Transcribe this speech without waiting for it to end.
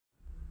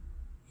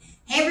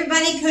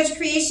Coach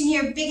Creation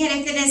here at Big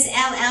Headed Fitness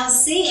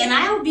LLC, and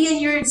I will be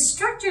your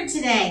instructor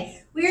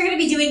today. We are going to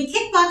be doing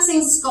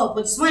Kickboxing Sculpt,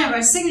 which is one of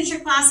our signature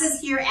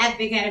classes here at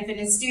Big Headed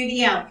Fitness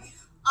Studio.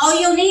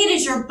 All you'll need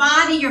is your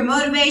body, your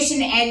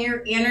motivation, and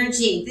your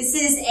energy. This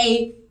is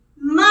a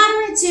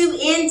moderate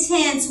to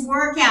intense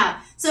workout.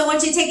 So I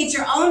want you to take it at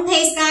your own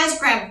pace, guys.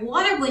 Grab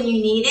water when you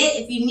need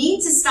it. If you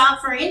need to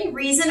stop for any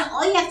reason,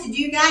 all you have to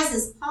do, guys,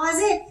 is pause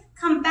it,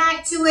 come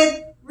back to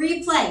it,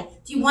 replay.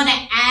 If you want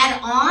to add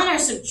on or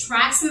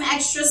subtract some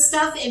extra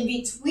stuff in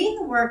between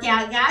the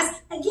workout, guys,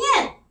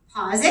 again,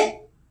 pause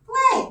it,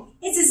 play.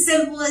 It's as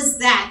simple as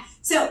that.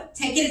 So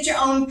take it at your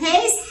own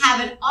pace.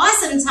 Have an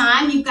awesome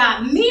time. You've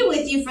got me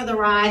with you for the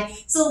ride.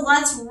 So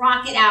let's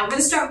rock it out. We're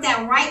going to start with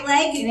that right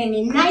leg and then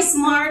a nice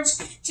march.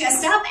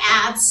 Chest up,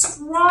 abs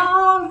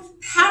strong.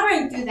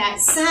 Powering through that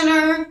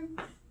center.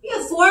 We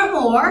have 4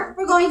 more.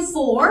 We're going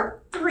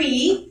 4,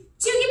 3,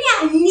 2.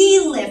 Give me a knee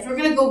lift. We're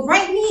going to go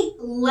right knee,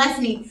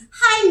 left knee.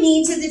 High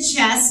knee to the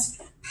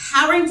chest.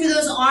 Powering through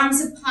those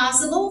arms if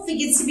possible. If it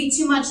gets to be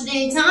too much at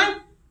any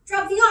time,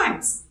 drop the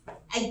arms.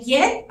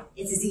 Again,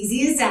 it's as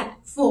easy as that.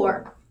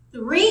 4,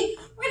 3.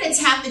 We're going to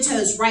tap the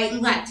toes right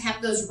and left. Tap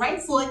those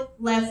right foot,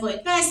 left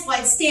foot. Nice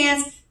wide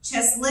stance.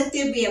 Chest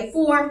lifted. We have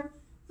 4,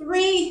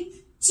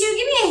 3, 2.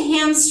 Give me a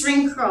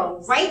hamstring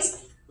curl. Right,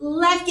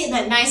 left. Get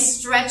that nice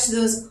stretch to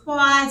those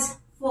quads.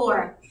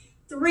 4,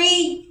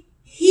 3.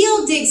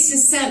 Heel digs to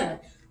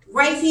center.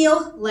 Right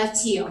heel,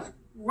 left heel.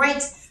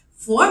 Right.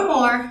 4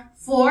 more.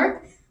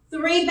 4,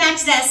 3. Back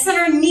to that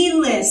center. Knee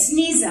lifts.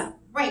 Knees up.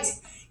 Right.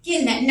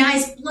 Getting that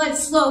nice blood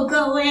flow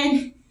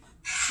going.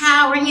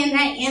 Powering in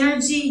that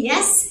energy.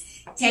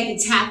 Yes. Take and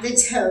tap the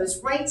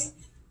toes. Right,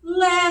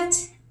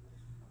 left.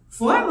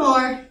 4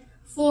 more.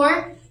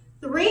 4,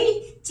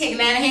 3. Taking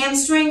that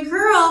hamstring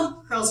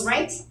curl. Curls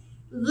right,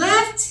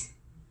 left.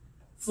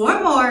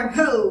 4 more.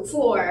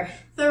 4,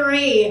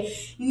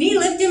 3. Knee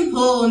lift and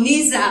pull.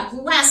 Knees up.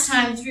 Last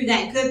time through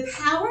that. Good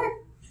power.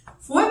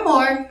 4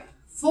 more.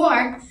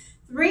 4,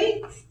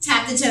 3.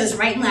 Tap the toes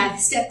right and left.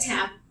 Step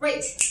tap.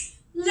 Right,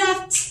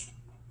 left.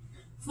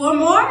 4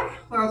 more.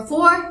 Or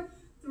 4,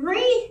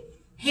 3.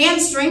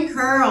 Hamstring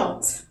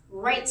curls.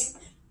 Right,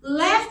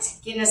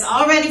 left. Getting us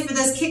all ready for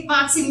those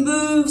kickboxing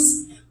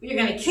moves. We are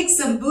going to kick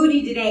some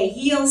booty today.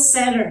 Heel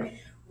center.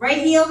 Right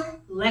heel,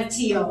 left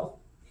heel.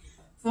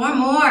 4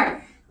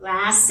 more.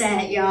 Last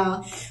set,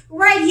 y'all.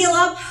 Right heel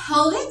up.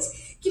 Hold it.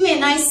 Give me a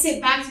nice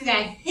sit back through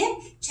that hip.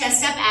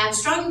 Chest up, abs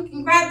strong. You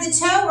can grab the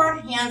toe or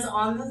hands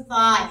on the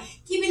thigh.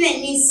 Keeping that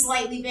knee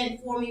slightly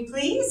bent for me,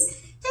 please.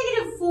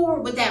 Taking it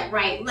forward with that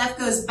right. Left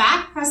goes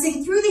back,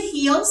 pressing through the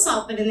heel,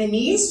 softening the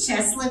knees,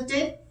 chest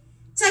lifted.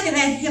 Tucking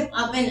that hip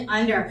up and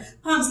under.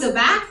 Palms go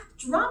back,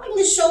 dropping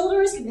the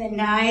shoulders. Give it a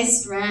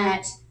nice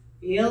stretch.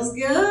 Feels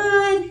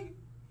good.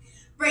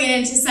 Bring it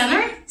into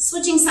center.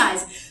 Switching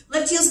sides.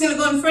 Left heel's going to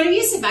go in front of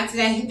you. Sit back to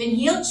that hip and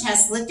heel,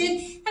 chest lifted.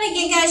 And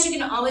again, guys, you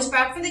can always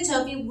grab for the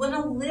toe if you want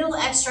a little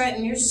extra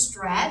in your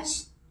stretch.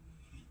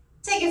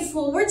 Take it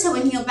forward, toe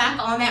and heel back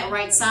on that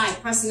right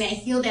side. Pressing that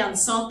heel down,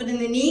 softening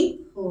the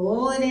knee.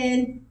 Pull it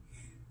in.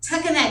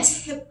 Tucking that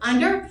hip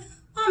under.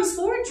 Palms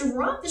forward,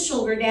 drop the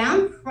shoulder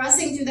down.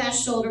 Pressing through that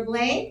shoulder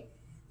blade.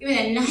 Giving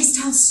a nice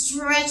tall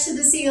stretch to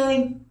the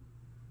ceiling.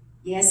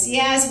 Yes,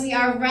 yes, we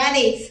are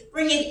ready.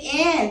 Bring it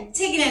in.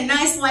 Taking a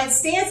nice wide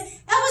stance.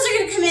 Elbows are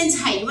going to come in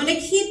tight. You want to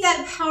keep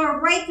that power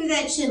right through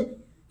that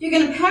chin. You're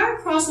going to power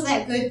across with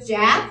that good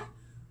jab.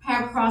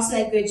 Power across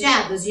with that good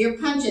jab. Those are your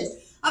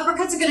punches.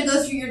 Uppercuts are going to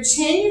go through your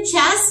chin, your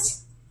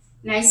chest.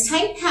 Nice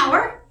tight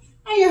power.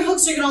 And your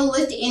hooks are going to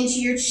lift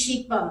into your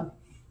cheekbone.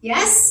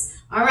 Yes?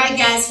 All right,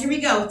 guys, here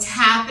we go.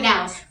 Tap it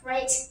out.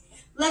 Right,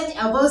 left,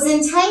 elbows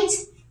in tight.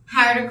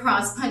 Powered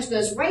across. Punch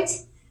goes right,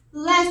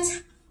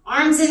 left.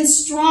 Arms in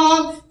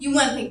strong. You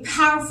want to think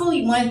powerful.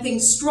 You want to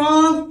think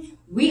strong.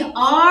 We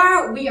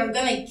are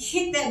going to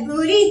kick that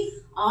booty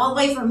all the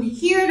way from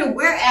here to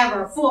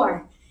wherever.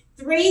 4,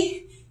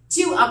 3,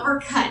 2,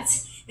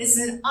 uppercuts. This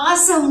is an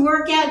awesome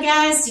workout,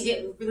 guys, to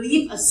get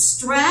relief of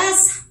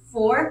stress.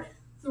 4,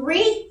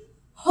 3,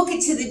 hook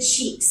it to the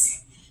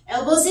cheeks.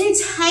 Elbows in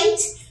tight,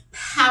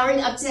 powering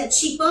up to that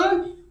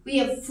cheekbone. We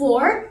have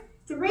 4,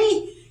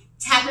 3,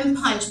 tap and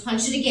punch.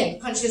 Punch it again.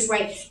 Punch this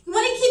right. You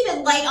want to keep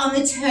it light on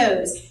the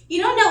toes.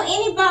 You don't know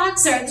any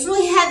boxer that's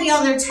really heavy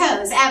on their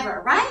toes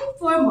ever, right?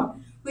 4 more.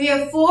 We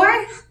have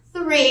 4,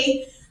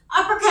 3,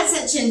 uppercut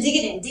section.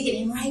 Dig it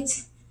in, right,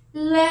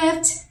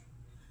 left.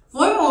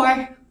 4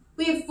 more.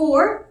 We have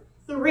 4,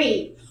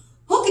 3.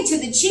 Hook it to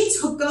the cheeks.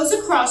 Hook goes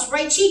across.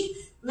 Right cheek,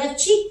 left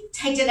cheek.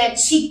 Tight to that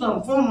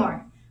cheekbone. 4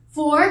 more.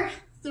 4,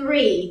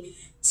 3,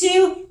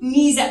 2.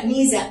 Knees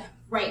up.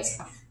 Right,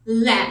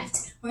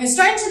 left. We're going to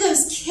start into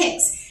those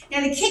kicks.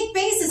 Now, the kick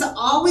base is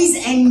always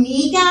a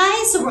knee,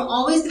 guys. So we're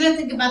always going to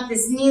think about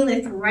this knee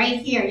lift right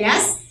here.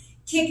 Yes?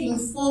 Kicking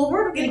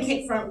forward. We're going to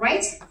kick front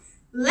right,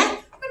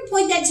 left. We're going to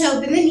point that toe,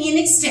 bend the knee and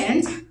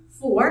extend.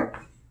 4,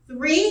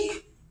 3,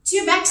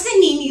 2. Back to the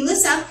knee. Knee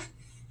lifts up.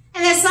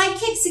 And that side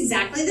kick's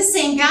exactly the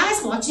same,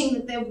 guys.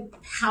 Watching the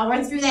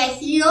power through that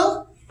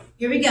heel.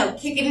 Here we go.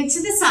 Kick it into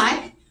the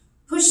side.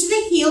 Push to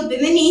the heel,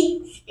 bend the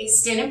knee.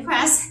 extend and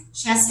press,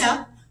 chest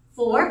up,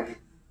 4,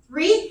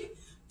 3,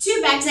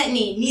 2, back to that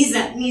knee,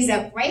 knees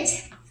up,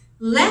 right,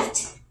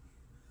 left,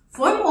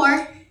 4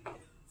 more,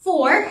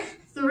 4,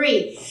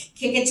 3,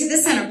 kick it to the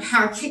center,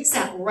 power kicks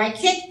up, right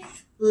kick,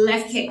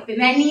 left kick,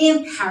 bend that knee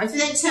in, power through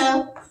that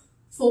toe,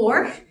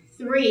 4,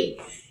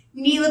 3,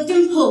 knee lift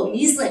and pull,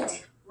 knees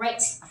lift,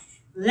 right,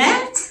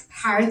 left,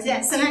 power through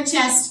that center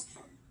chest,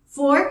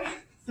 4,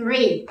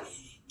 3,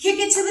 kick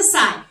it to the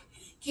side,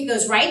 kick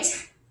goes right,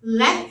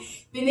 left,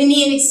 bend the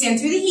knee and extend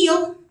through the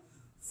heel,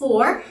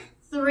 4,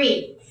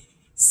 3,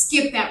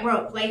 skip that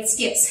rope, leg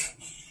skips.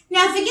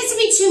 Now if it gets to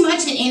be too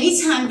much at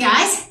any time,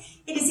 guys,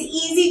 it is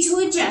easy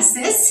to adjust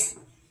this.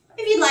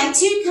 If you'd like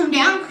to, come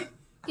down,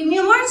 give me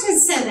a march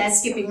instead of that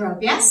skipping rope,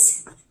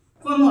 yes?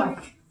 4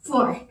 more,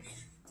 4,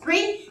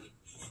 3,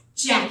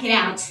 jack it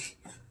out,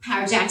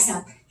 power jacks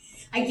up.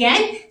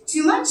 Again,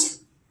 too much,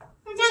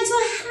 come down to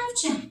a half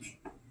jack,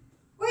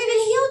 or even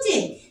heel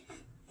dig.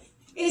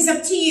 It is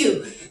up to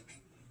you.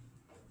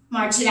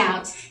 March it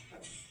out.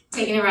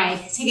 Taking it right.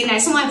 Take it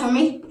nice and wide for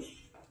me.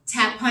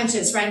 Tap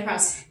punches right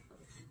across.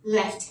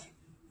 Left,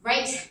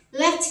 right,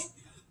 left.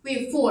 We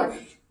have 4,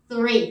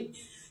 3,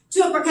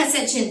 2 uppercuts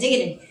that chin. Dig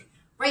it in.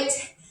 Right,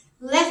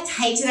 left,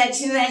 height to that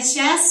chin, to that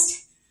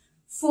chest.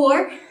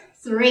 4,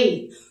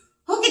 3.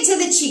 Hook it to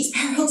the cheeks.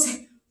 Power hooks.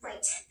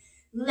 Right,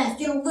 left.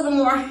 Get a little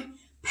more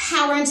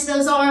power into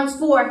those arms.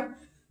 4,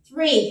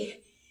 3.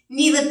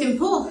 Knee lift and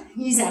pull.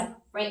 Knees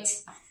up. Right,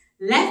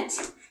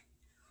 left.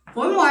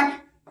 4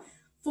 more.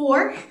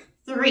 4,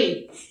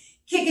 3.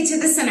 Kick it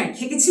to the center.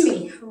 Kick it to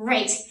me.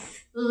 Right,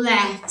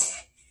 left.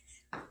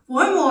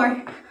 4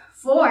 more.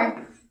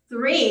 4,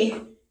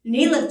 3.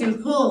 Knee lift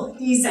and pull.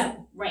 Knees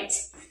up. Right,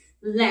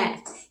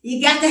 left.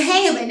 You got the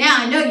hang of it now.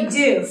 I know you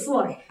do.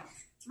 4,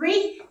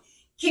 3.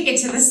 Kick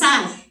it to the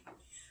side.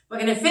 We're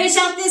going to finish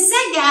out this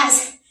set,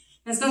 guys.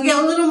 It's going to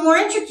get a little more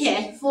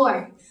intricate.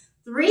 4,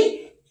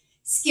 3.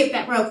 Skip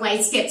that rope.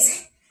 Light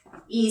skips.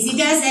 Easy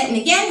does it. And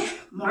again,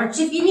 march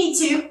if you need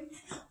to.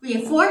 We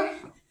have 4,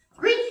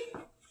 3.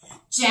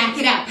 Jack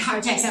it out. Power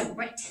jacks up.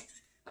 Right.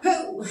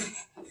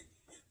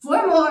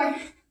 4 more.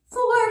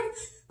 4,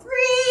 3.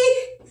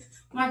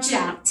 March it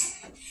out.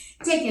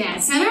 Taking it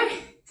out center.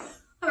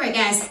 All right,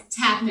 guys.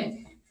 Tapping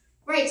it.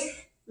 Right,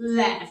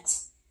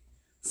 left.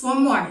 4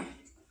 more.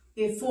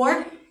 We have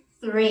 4,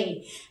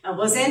 3.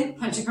 Elbows in.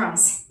 Punch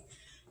across.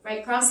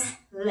 Right cross.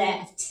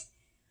 Left.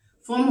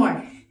 4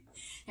 more.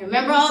 And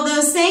remember all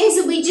those things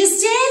that we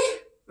just did?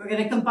 We're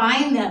going to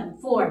combine them.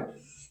 4.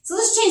 So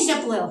let's change it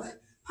up a little.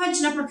 Punch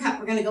and uppercut.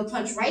 We're going to go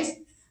punch right,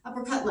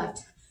 uppercut left.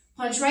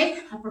 Punch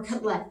right,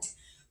 uppercut left.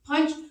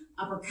 Punch,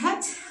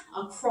 uppercut,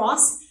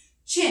 across,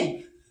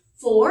 chin.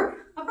 4,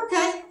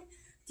 uppercut.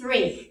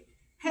 3.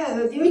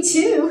 Oh, give me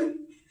 2.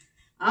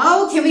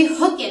 Oh, can we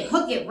hook it?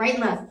 Hook it, right,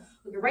 left.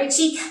 Hook it, right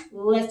cheek,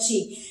 left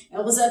cheek.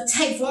 Elbows up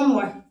tight. 4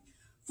 more.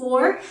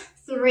 4,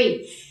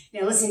 3.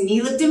 Now listen,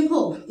 knee lift and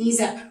pull.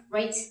 Knees up,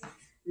 right,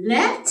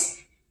 left.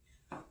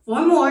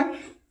 4 more.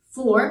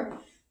 4,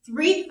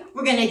 3.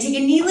 We're going to take a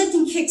knee lift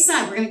and kick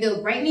side. We're going to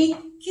go right knee,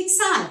 kick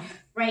side.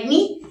 Right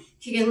knee,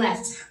 kick it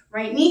left.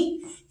 Right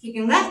knee,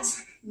 kicking left.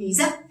 Knees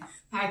up.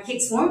 Power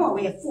kicks. 4 more.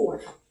 We have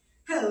 4.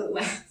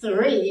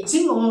 3.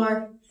 2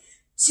 more.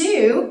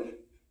 2.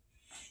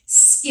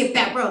 Skip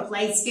that rope.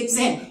 Leg skips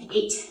in.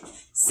 8,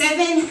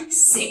 7,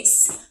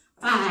 6,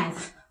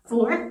 5,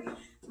 4,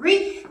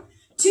 3,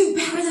 2.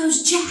 Power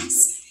those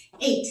jacks.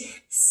 8,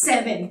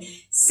 7,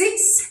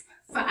 6,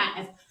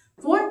 5,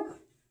 4,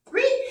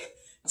 3,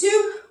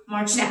 2.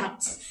 March it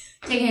out.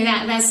 Taking it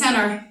out of that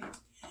center.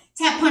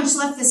 Tap punch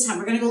left this time.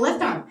 We're going to go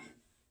left arm.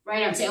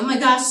 Right arm. Say, oh my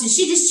gosh, did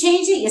she just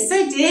change it? Yes,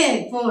 I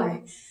did.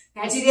 4.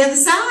 Now to the other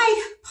side.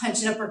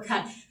 Punch and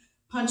uppercut.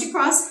 Punch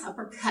across,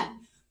 uppercut.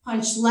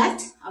 Punch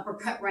left,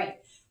 uppercut right.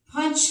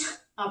 Punch,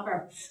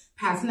 upper.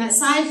 Power from that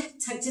side.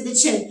 Tuck to the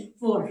chin.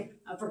 4.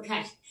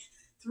 Uppercut.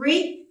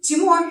 3.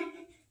 2 more.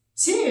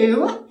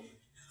 2.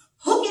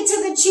 Hook it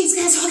to the cheeks,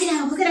 guys. Hook it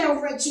out. Hook it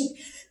out. Right cheek.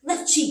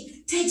 Left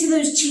cheek. Tight to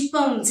those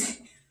cheekbones.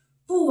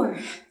 4,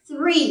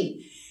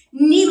 3.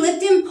 Knee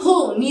lift and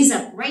pull. Knees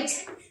up. Right,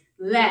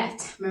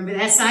 left. Remember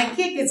that side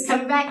kick? It's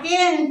coming back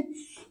in.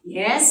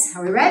 Yes.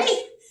 Are we ready?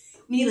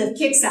 Knee lift,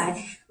 kick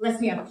side. Left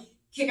knee up.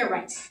 Kick it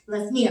right.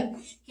 Left knee up.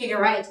 Kick it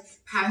right.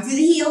 Power through the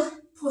heel.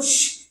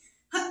 Push.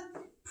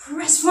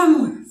 Press 4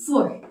 more.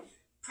 4.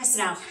 Press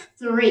it out.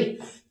 3.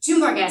 2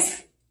 more,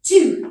 guys.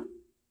 2.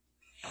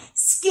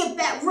 Skip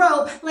that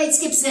rope. Leg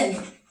skips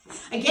in.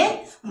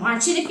 Again,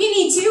 march it if you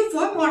need to.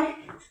 4 more.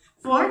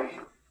 4,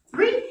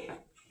 3.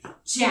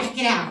 Jack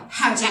it out.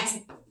 Power jacks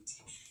it.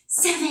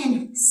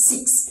 7,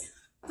 6,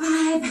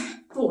 5,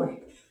 4,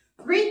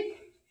 3.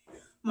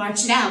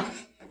 March it out.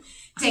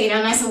 Take it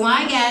out nice and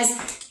wide,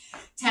 guys.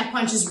 Tap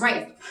punches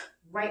right,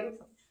 right,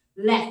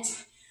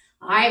 left.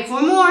 All right,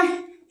 4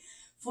 more.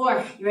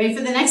 4. You ready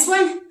for the next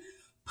one?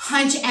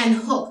 Punch and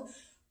hook.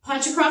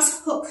 Punch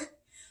across, hook.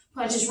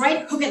 Punches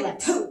right, hook it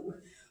left.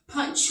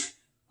 Punch,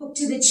 hook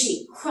to the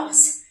cheek,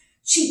 cross,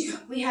 cheek.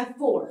 We have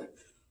 4.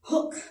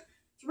 Hook,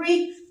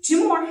 3,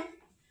 2 more.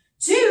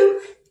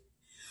 2.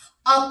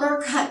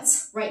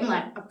 Uppercuts, right and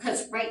left.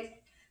 Uppercuts, right,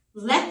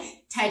 left.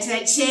 Tight to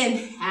that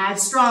chin.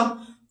 Abs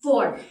strong.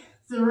 4,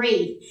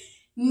 3.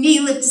 Knee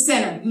lift to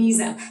center. Knees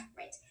up.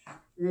 Right,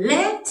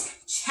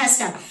 left.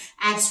 Chest up.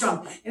 Abs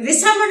strong. And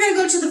this time we're going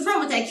to go to the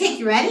front with that kick.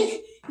 You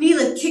ready? Knee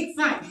lift, kick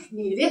front.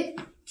 Knee lift,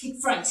 kick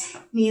front.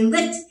 Knee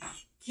lift,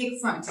 kick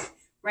front.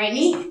 Right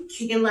knee,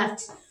 kick it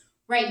left.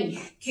 Right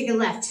knee, kick it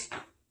left.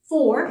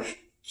 4,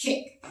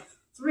 kick.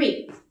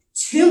 3,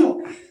 2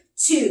 more.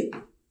 2.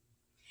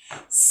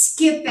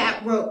 Skip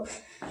that rope.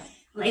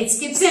 Leg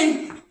skips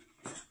in.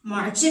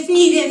 March if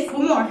needed. 4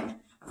 more.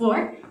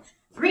 4,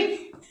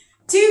 3,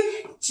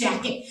 2.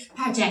 Jacket.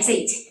 Power jacks.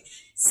 8,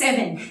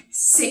 7,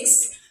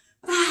 6,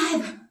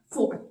 5,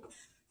 4,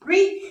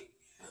 3.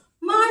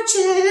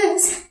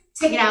 Marches.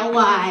 Take it out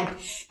wide.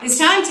 This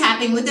time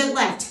tapping with the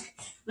left.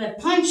 Left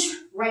punch,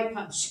 right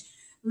punch.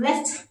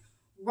 Left,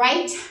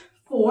 right.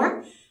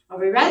 4. Are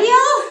we ready,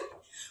 y'all?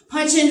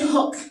 Punch and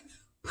hook.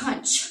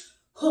 Punch,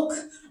 hook,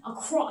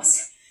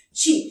 across.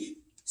 Cheek.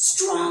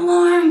 Strong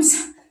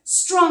arms.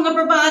 Strong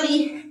upper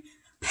body.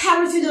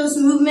 Power through those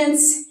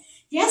movements.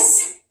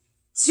 Yes?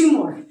 2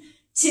 more.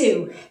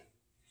 2.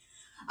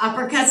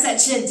 Uppercuts that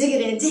chin.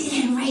 Dig it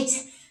in. Right,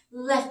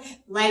 left.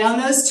 Light on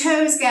those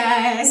toes,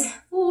 guys.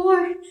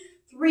 4,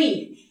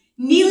 3.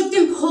 Knee lift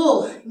and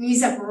pull.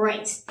 Knees up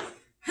right.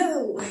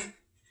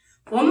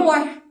 1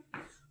 more.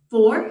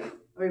 4. Are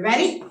we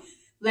ready?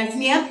 Left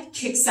knee up,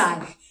 kick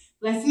side.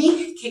 Left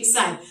knee, kick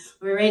side.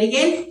 We're ready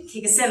again.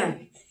 Kick it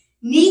center.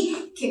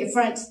 Knee, kick it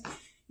front.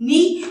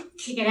 Knee,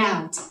 kick it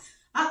out.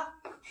 Up,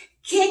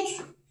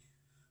 kick.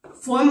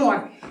 4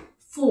 more.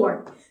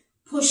 4.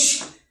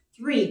 Push.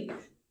 3.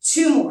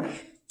 2 more.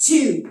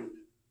 2.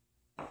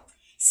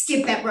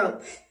 Skip that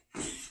rope.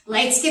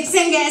 Leg skips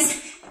in,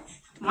 guys.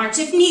 March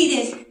if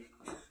needed.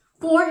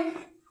 4,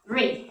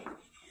 3.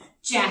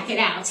 Jack it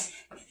out.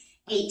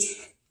 8,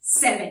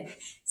 7,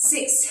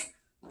 6,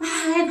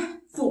 5,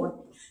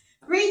 4,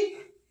 3.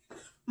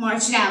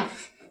 March it out.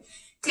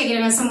 Take it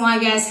nice and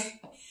wide, guys.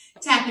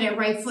 Tapping it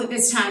right foot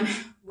this time.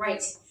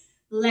 Right,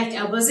 left,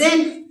 elbows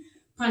in.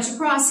 Punch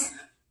across.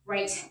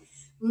 Right,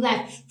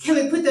 left. Can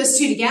we put those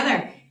 2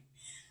 together?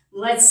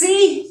 Let's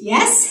see.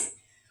 Yes.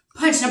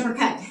 Punch and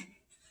uppercut.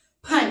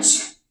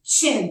 Punch,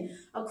 chin,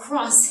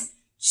 across,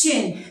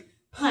 chin,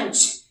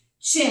 punch,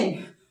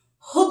 chin.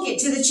 Hook it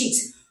to the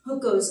cheeks.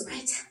 Hook goes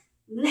right,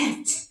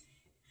 left.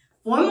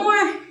 4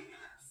 more.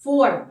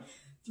 4,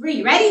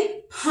 3.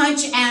 Ready?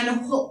 Punch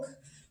and hook.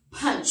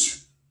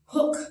 Punch,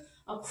 hook,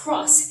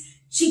 across,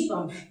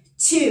 cheekbone.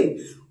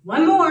 2.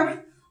 1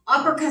 more.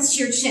 Uppercuts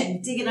to your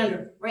chin. Dig it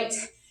under. Right.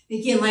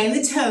 Begin laying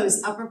the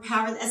toes. Upper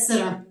power that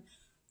center.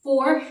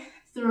 4,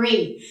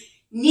 3.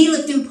 Knee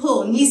lift and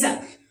pull. Knees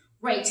up.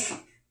 Right,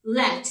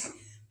 left.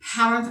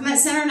 Power from that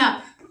center and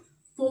up.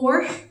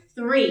 4,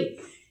 3.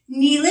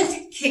 Knee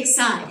lift, kick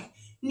side.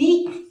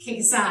 Knee, kick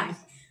aside.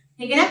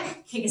 Pick it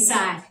up, kick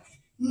aside.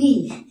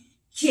 Knee,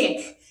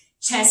 kick.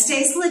 Chest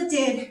stays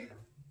lifted.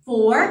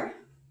 4,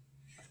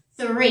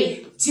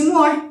 3. 2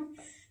 more.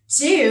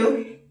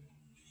 2.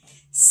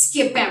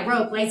 Skip that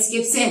rope. Leg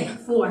skips in.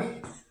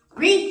 4,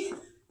 3,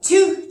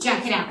 2.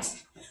 Jack it out.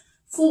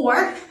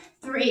 4,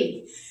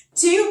 3,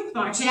 2.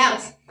 March it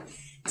out.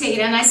 Take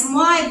it out nice and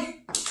wide.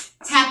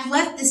 Tap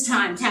left this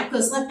time. Tap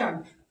goes left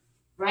arm.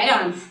 Right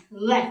arm.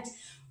 Left.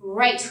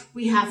 Right.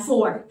 We have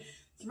 4,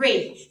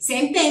 3.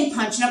 Same thing.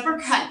 Punch and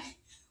uppercut.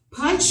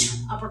 Punch,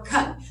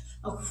 uppercut.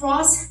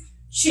 Across,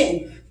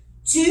 chin.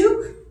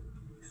 2.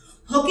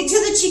 Hook it to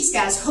the cheeks,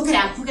 guys. Hook it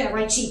out. Hook it out.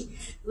 Right cheek.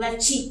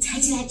 Left cheek.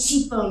 Tight to that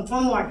cheekbone.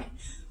 1 more.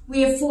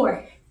 We have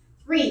 4,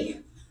 3.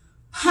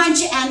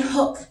 Punch and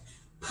hook.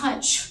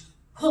 Punch,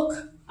 hook,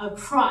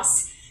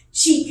 across,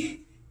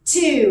 cheek.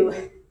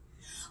 2.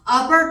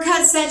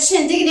 Uppercuts that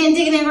chin. Dig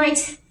it in.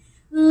 Right,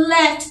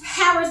 left.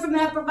 Power from the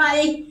upper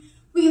body.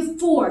 We have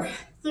 4,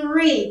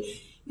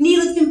 3. Knee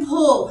lift and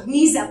pull.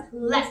 Knees up.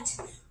 Left,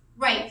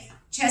 right.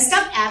 Chest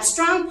up. Abs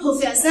strong. Pull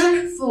through that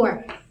center.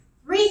 4,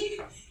 3.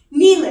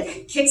 Knee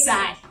lift. Kick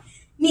side.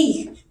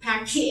 Knee.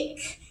 Power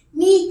kick.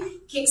 Knee.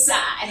 Kick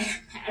side.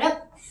 Power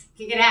up.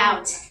 Kick it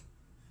out.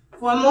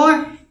 4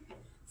 more.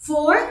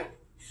 4.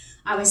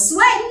 I was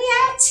sweating.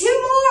 Yeah. 2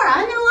 more.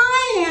 I know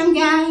I am,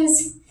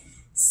 guys.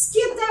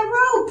 Skip that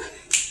rope.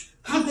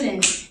 Pump it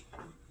in.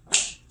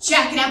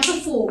 Jack it out for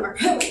 4.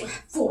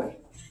 4,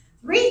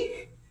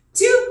 3,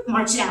 2.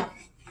 March it out.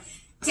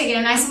 Take it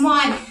out nice and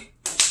wide.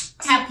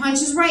 Tap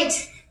punches right.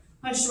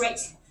 Punch right.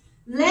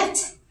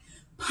 Left.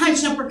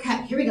 Punch and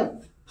uppercut. Here we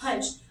go.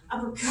 Punch,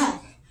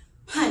 uppercut.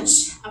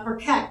 Punch,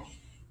 uppercut.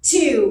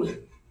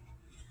 2.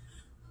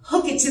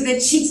 Hook it to the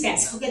cheeks,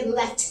 guys. Hook it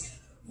left,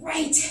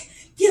 right.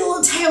 Get a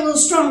little tighter, a little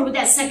stronger with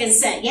that second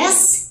set.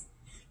 Yes?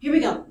 Here we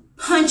go.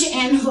 Punch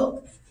and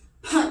hook.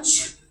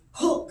 Punch,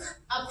 hook,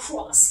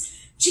 across.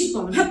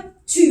 Cheekbone,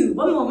 up, 2.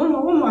 1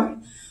 more.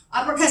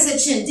 Uppercut that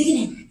chin, dig it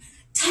in.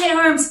 Tight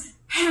arms,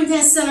 pound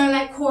that center and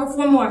that core.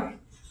 4 more.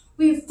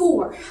 We have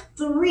 4,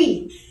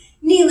 3.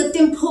 Knee lift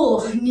and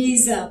pull.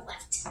 Knees up,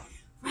 left,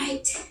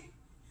 right.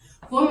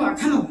 4 more,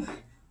 come on.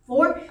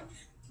 4,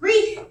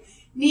 3.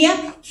 Knee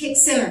up, kick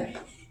center.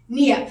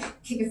 knee up,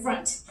 kick it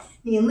front.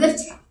 Knee and lift,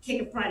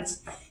 kick it front.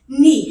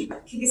 Knee,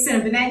 kick it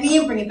center, bend that knee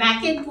and bring it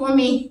back in for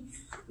me.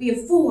 We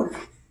have 4,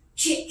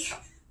 kick,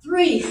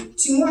 3,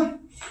 2 more,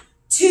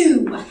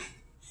 2.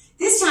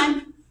 This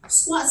time,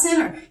 squat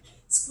center,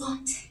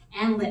 squat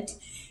and lift.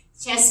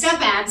 Chest up,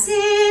 abs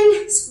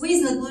in,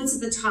 squeezing the glutes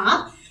at the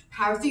top.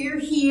 Power through your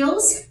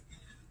heels.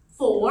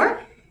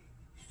 4,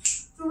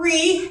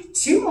 3,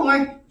 2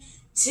 more,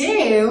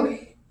 2.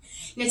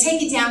 Now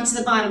take it down to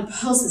the bottom,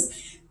 pulses.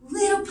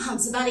 Little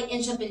pumps, about an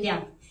inch up and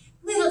down.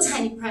 Little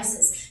tiny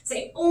presses.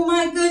 Say, oh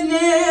my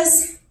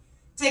goodness.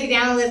 Take it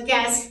down and lift,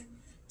 guys.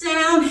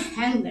 Down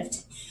and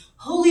lift.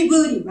 Holy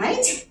booty,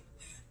 right?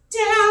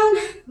 Down,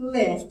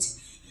 lift.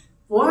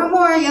 4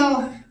 more,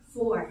 y'all.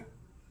 4.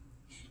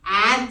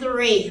 And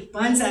 3.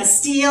 Buns of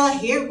steel,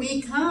 here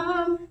we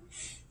come.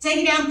 Take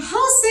it down,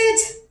 pulse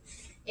it.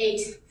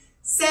 8,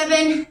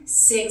 7,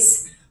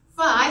 6,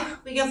 5.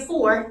 We got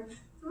 4,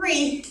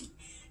 3.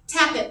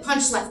 Tap it,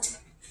 punch left.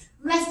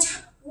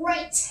 Left,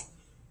 right.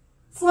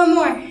 4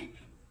 more.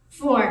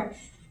 4,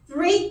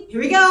 3. Here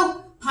we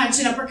go. Punch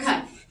and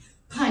uppercut.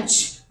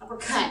 Punch,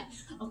 uppercut.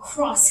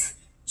 Across,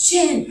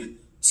 chin.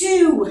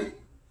 2.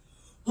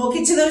 Hook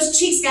it to those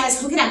cheeks,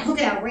 guys. Hook it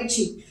out. Right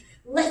cheek,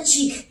 left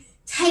cheek.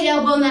 Tight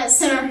elbow in that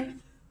center.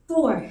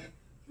 4,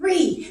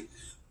 3.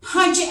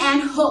 Punch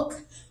and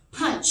hook.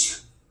 Punch,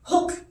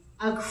 hook,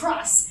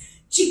 across.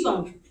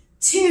 Cheekbone.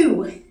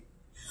 2.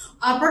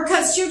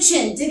 Uppercuts to your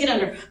chin. Dig it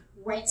under.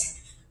 Right,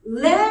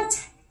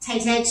 left.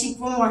 Tight cheek.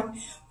 4 more.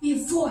 We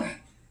have 4,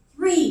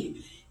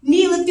 3.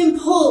 Knee lift and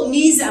pull.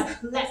 Knees up.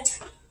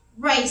 Left,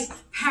 right.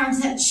 Power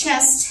into that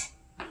chest.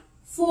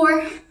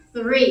 4,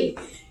 3.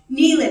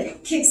 Knee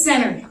lift. Kick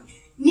center.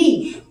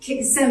 Knee.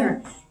 Kick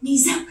center.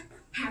 Knees up.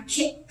 Power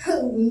kick.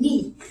 Oh,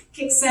 knee.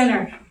 Kick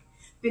center.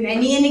 Bend that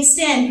knee and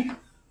extend.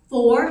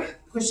 4.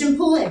 Push and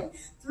pull in.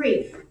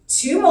 3.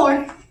 2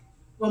 more.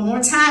 1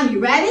 more time. You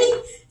ready?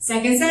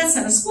 Second set.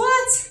 Center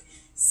squats.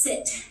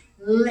 Sit.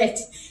 Lift.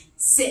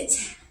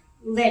 Sit.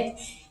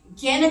 Lift.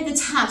 Again at the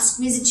top.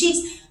 Squeeze the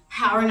cheeks.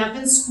 Powering up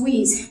and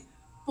squeeze.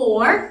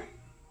 4,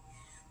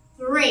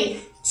 3.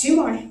 2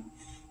 more.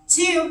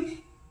 2.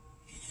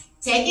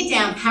 Take it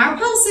down. Power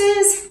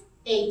pulses.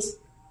 8.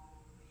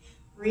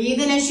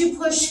 Breathe in as you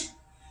push.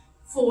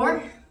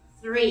 4,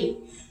 3,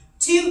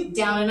 2.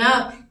 Down and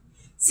up.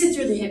 Sit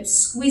through the hips.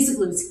 Squeeze the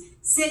glutes.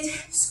 Sit,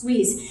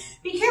 squeeze.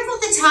 Be careful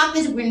at the top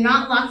that we're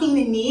not locking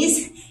the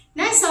knees.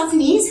 Nice soft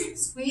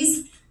knees.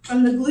 Squeeze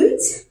from the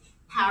glutes.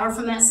 Power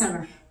from that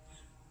center.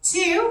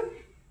 2.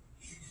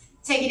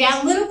 Take it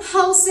down. Little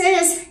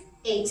pulses.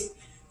 8,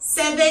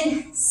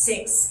 7,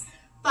 6,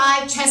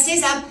 5. Chest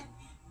stays up.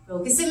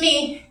 Focus on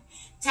me.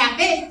 Tap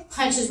it.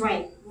 Punches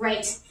right.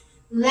 Right.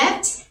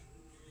 Left.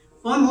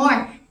 1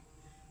 more.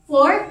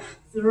 4,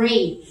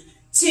 3,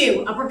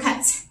 2.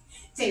 Uppercuts.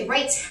 Stay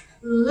right.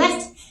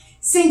 Left.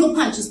 Single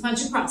punches.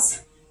 Punch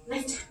across.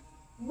 Left.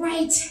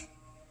 Right.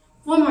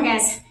 1 more,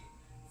 guys.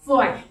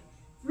 4,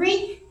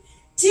 3,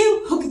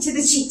 2. Hook it to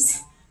the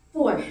cheeks.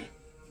 4,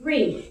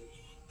 3.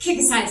 Kick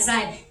it side to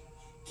side.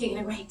 Kicking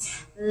it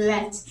right.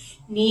 Left.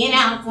 Knee and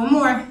out. 1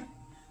 more.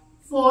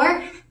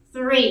 4,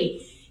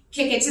 3.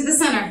 Kick it to the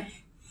center.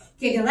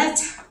 Kick it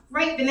left,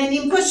 right, and then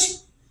you push.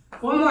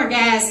 4 more,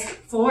 guys.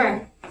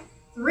 4,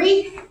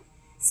 3.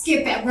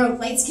 Skip that rope.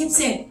 Light skips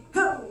in.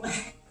 Go.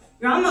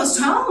 You're almost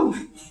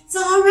home. It's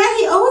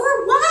already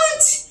over.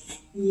 What?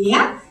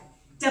 Yep.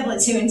 Double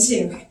it. 2 and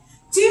 2.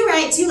 2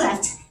 right, 2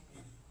 left.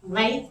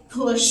 Light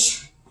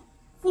push.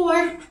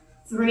 4,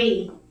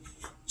 3.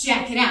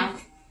 Jack it out.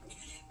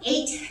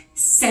 8,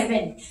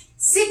 7,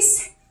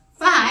 6,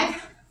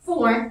 5,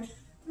 4,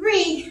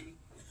 3.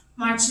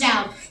 March it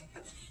out.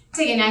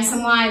 Take it nice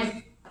and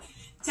wide.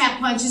 Tap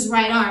punches,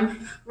 right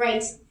arm,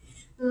 right,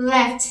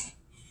 left.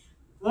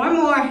 1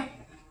 more.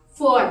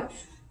 4,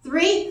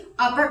 3.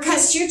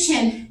 Uppercuts to your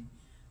chin.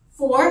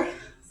 4,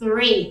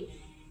 3.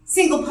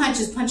 Single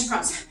punches, punch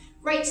across.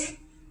 Right,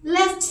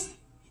 left.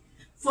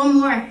 1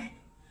 more.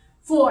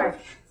 4,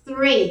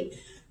 3,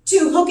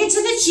 2. Hook it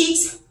to the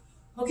cheeks.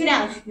 Hook it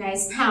out.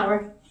 Nice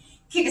power.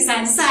 Kick it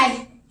side to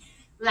side.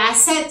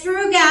 Last set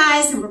through,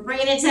 guys, and we're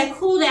bringing it to that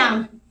cool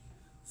down.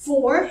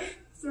 4,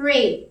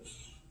 3.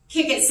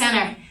 Kick it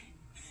center.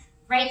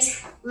 Right,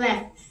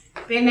 left.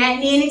 Bend that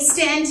knee and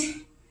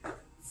extend.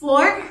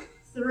 4,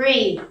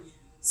 3.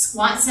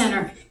 Squat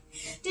center.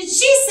 Did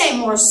she say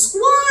more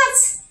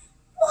squats?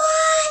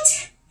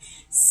 What?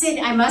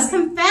 Sit, I must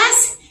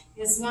confess,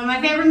 this is one of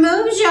my favorite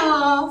moves,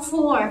 y'all.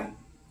 4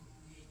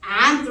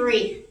 and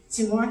 3.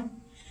 2 more.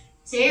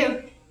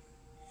 2.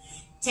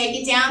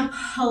 Take it down,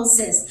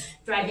 pulses.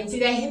 Driving through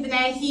that hip and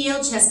that heel,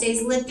 chest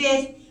stays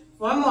lifted.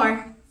 4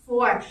 more.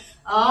 4.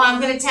 Oh,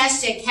 I'm going to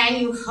test it. Can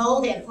you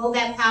hold it? Hold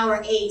that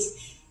power. 8,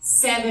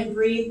 7.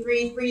 Breathe,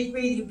 breathe, breathe,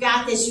 breathe. You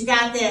got this. You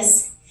got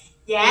this.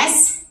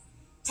 Yes.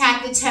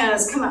 Tap the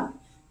toes. Come on.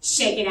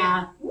 Shake it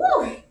out.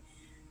 Woo.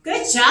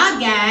 Good job,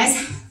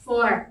 guys.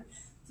 4,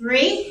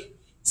 3,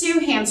 2.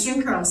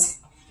 Hamstring curls.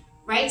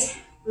 Right,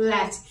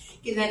 left.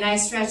 Get that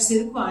nice stretch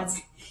through the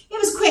quads. It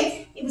was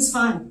quick. It was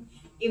fun.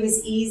 It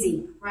was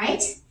easy,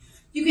 right?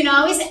 You can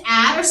always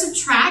add or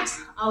subtract,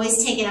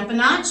 always take it up a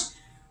notch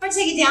or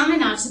take it down a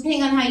notch,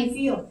 depending on how you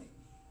feel.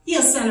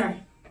 Heel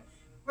center,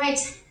 right,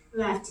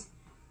 left.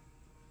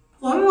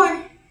 4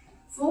 more,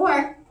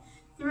 4,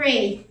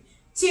 3,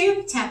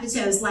 2, tap the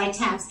toes, light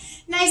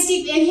taps. Nice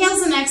deep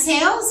inhales and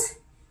exhales,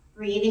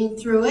 breathing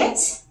through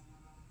it.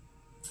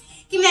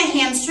 Give me that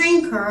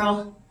hamstring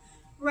curl,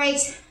 right,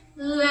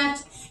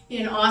 left. You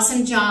did an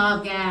awesome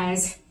job,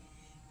 guys.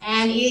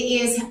 And it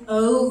is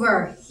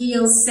over,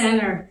 heel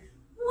center.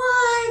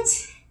 What?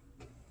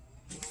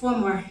 4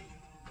 more,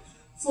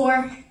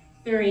 4,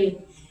 3.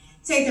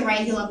 Take the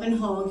right heel up and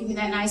hold. Give me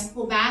that nice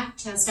pull back,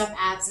 chest up,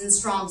 abs and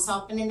strong.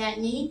 Softening that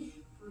knee.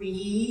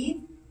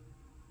 Breathe.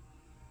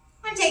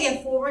 I'm going to take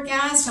it forward,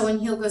 guys. Toe and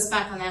heel goes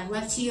back on that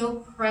left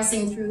heel,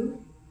 pressing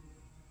through.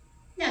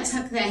 Now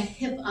tuck that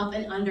hip up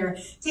and under.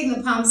 Taking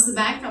the palms to the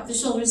back, drop the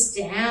shoulders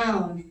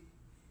down.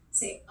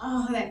 Say,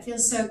 oh, that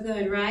feels so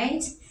good, right?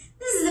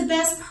 This is the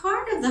best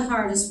part of the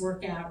hardest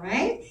workout,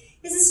 right?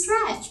 Is a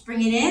stretch.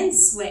 Bring it in,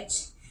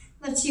 switch.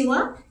 Lift you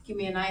up. Give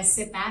me a nice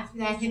sit back through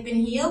that hip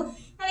and heel.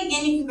 And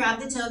again, you can grab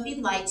the toe if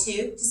you'd like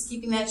to, just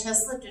keeping that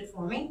chest lifted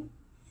for me.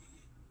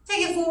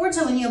 Take it forward,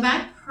 toe and heel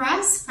back,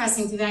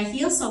 pressing through that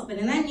heel, soften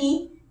in that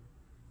knee.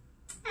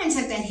 And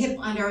tuck that hip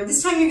under.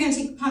 This time you're going to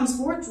take the palms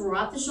forward,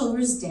 drop the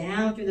shoulders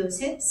down through those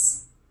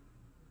hips.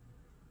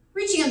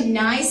 Reaching up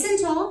nice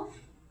and tall.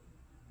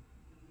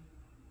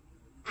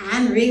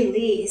 And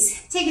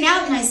release. Take it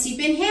out, nice deep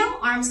inhale,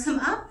 arms come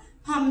up,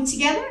 palm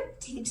together,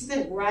 take it to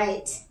the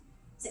right.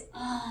 Say,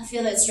 oh,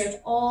 feel that stretch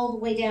all the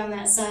way down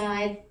that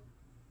side.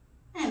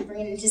 And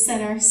bring it into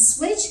center.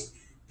 Switch,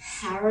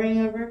 powering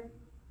over.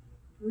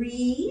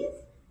 Breathe.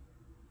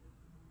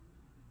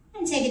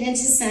 And take it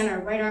into center.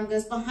 Right arm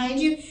goes behind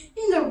you. You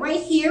can go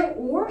right here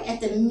or at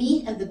the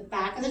meat of the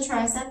back of the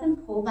tricep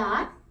and pull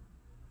back.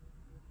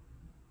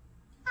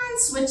 And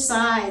switch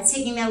sides.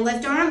 Taking that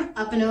left arm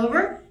up and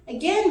over.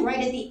 Again, right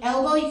at the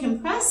elbow you can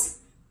press.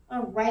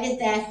 Or right at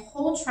that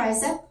whole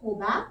tricep, pull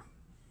back.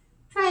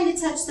 Trying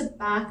to touch the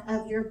back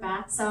of your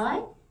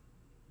backside.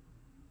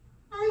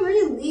 And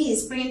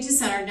release. Bring it to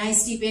center.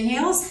 Nice deep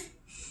inhales.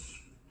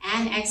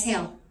 And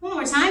exhale. One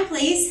more time,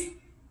 please.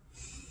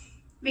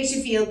 Makes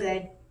you feel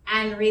good.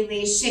 And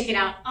release. Shake it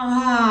out.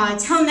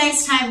 Till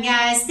next time,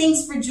 guys.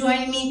 Thanks for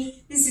joining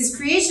me. This is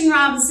Creation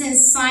Robinson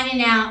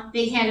signing out.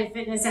 Big Headed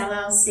Fitness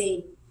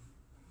LLC.